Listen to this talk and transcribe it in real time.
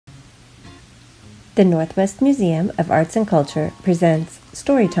The Northwest Museum of Arts and Culture presents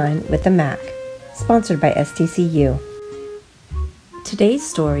Storytime with the Mac, sponsored by STCU. Today's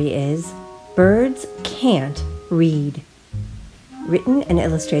story is Birds Can't Read, written and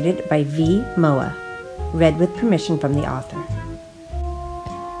illustrated by Moua, read with permission from the author.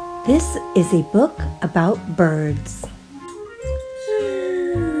 This is a book about birds.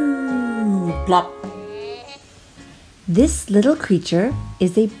 Plop. This little creature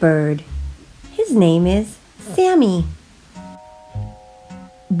is a bird. His name is Sammy.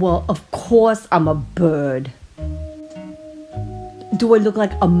 Well, of course I'm a bird. Do I look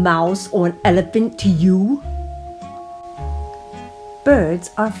like a mouse or an elephant to you?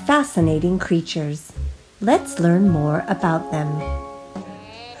 Birds are fascinating creatures. Let's learn more about them.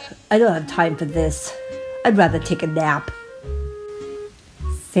 I don't have time for this. I'd rather take a nap.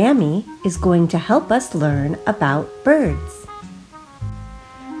 Sammy is going to help us learn about birds.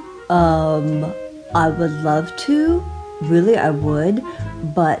 I would love to. Really, I would.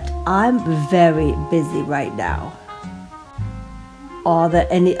 But I'm very busy right now. Are there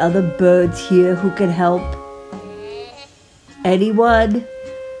any other birds here who can help? Anyone?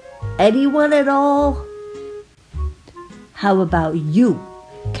 Anyone at all? How about you?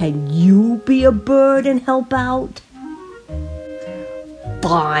 Can you be a bird and help out?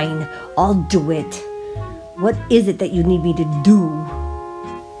 Fine, I'll do it. What is it that you need me to do?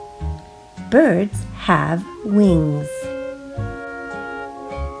 Birds have wings.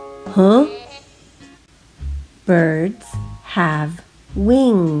 Huh? Birds have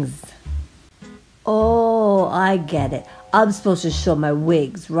wings. Oh, I get it. I'm supposed to show my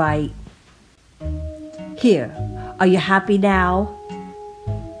wings, right? Here, are you happy now?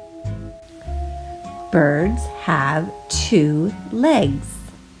 Birds have 2 legs.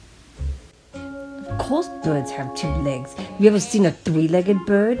 Of course birds have 2 legs. Have you ever seen a 3-legged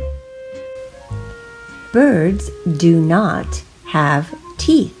bird? Birds do not have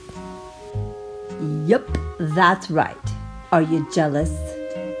teeth. Yup, that's right. Are you jealous?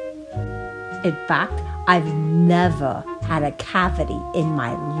 In fact, I've never had a cavity in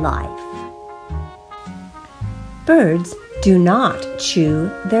my life. Birds do not chew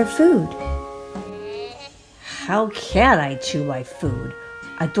their food. How can I chew my food?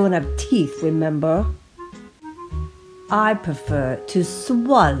 I don't have teeth, remember? I prefer to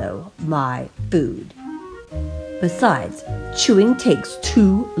swallow my food. Besides, chewing takes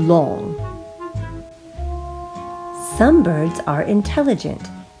too long. Some birds are intelligent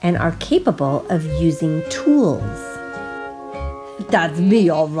and are capable of using tools. That's me,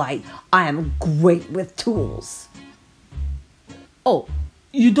 all right. I am great with tools. Oh,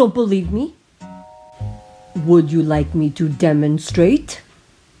 you don't believe me? Would you like me to demonstrate?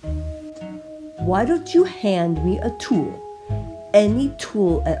 Why don't you hand me a tool? Any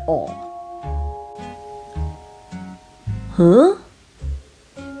tool at all. Huh?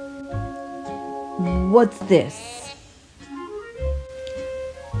 What's this?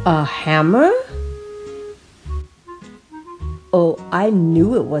 A hammer? Oh, I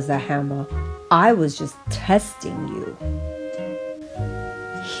knew it was a hammer. I was just testing you.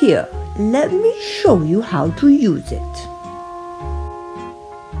 Here, let me show you how to use it.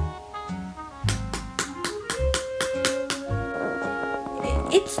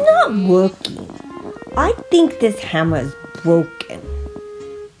 It's not working. I think this hammer is broken.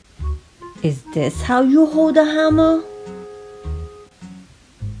 Is this how you hold a hammer?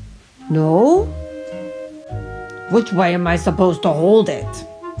 No? Which way am I supposed to hold it?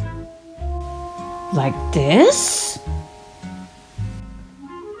 Like this?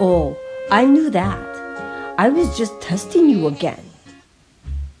 Oh, I knew that. I was just testing you again.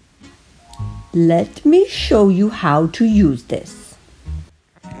 Let me show you how to use this.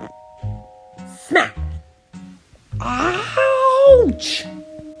 Smack! Ouch!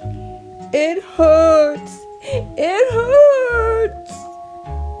 It hurts! It hurts!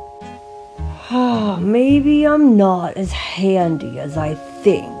 Oh, maybe I'm not as handy as I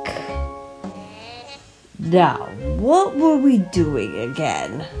think. Now, what were we doing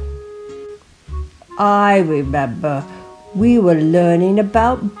again? I remember. We were learning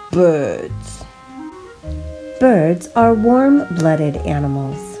about birds. Birds are warm-blooded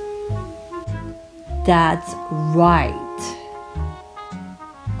animals. That's right.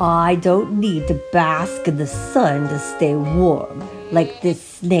 I don't need to bask in the sun to stay warm like this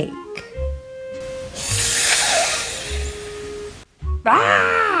snake.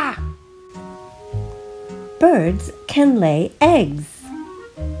 Ah! Birds can lay eggs.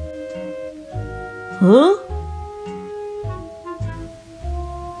 Huh?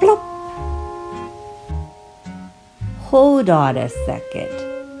 Plop. Hold on a second.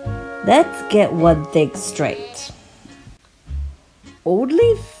 Let's get one thing straight.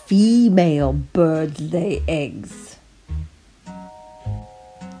 Only female birds lay eggs.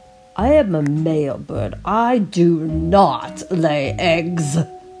 I am a male bird. I do not lay eggs.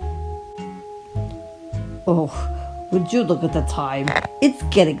 Oh, would you look at the time? It's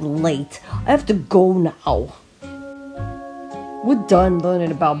getting late. I have to go now. We're done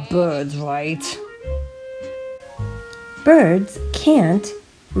learning about birds, right? Birds can't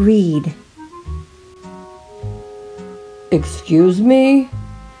read. Excuse me?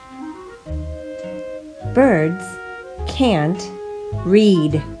 Birds can't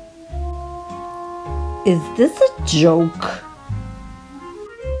read. Is this a joke?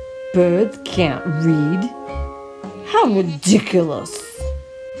 Birds can't read? How ridiculous!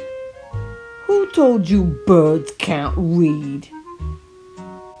 Who told you birds can't read?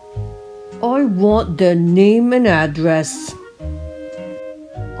 I want their name and address.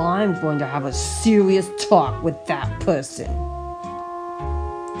 I'm going to have a serious talk with that person.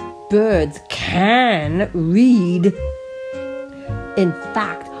 Birds can read. In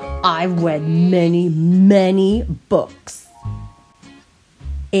fact, I've read many, many books.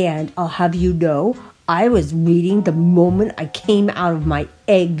 And I'll have you know, I was reading the moment I came out of my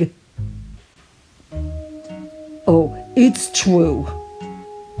egg. Oh, it's true.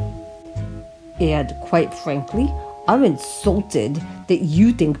 And quite frankly, I'm insulted that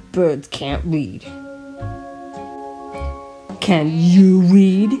you think birds can't read. Can you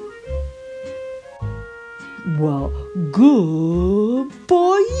read? Well, good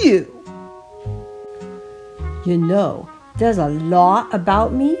for you. You know, there's a lot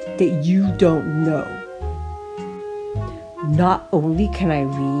about me that you don't know. Not only can I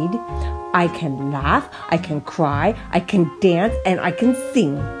read, I can laugh, I can cry, I can dance, and I can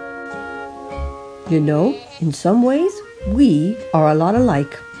sing. You know, in some ways, we are a lot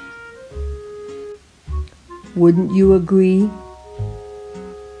alike. Wouldn't you agree?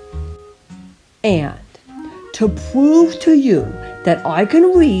 And to prove to you that I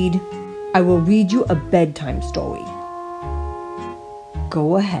can read, I will read you a bedtime story.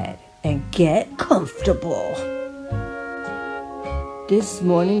 Go ahead and get comfortable. This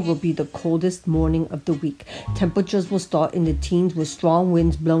morning will be the coldest morning of the week. Temperatures will start in the teens with strong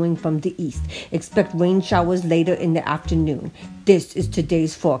winds blowing from the east. Expect rain showers later in the afternoon. This is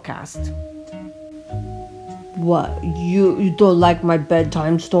today's forecast. What? You don't like my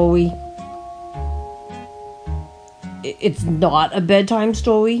bedtime story? It's not a bedtime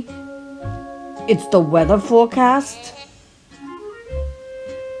story? It's the weather forecast?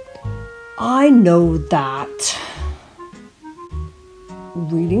 I know that.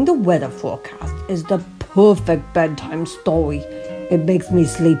 Reading the weather forecast is the perfect bedtime story. It makes me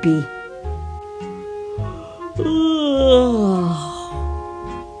sleepy.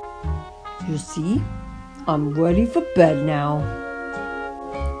 You see, I'm ready for bed now.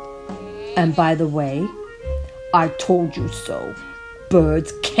 And by the way, I told you so.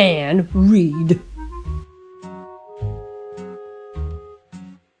 Birds can read.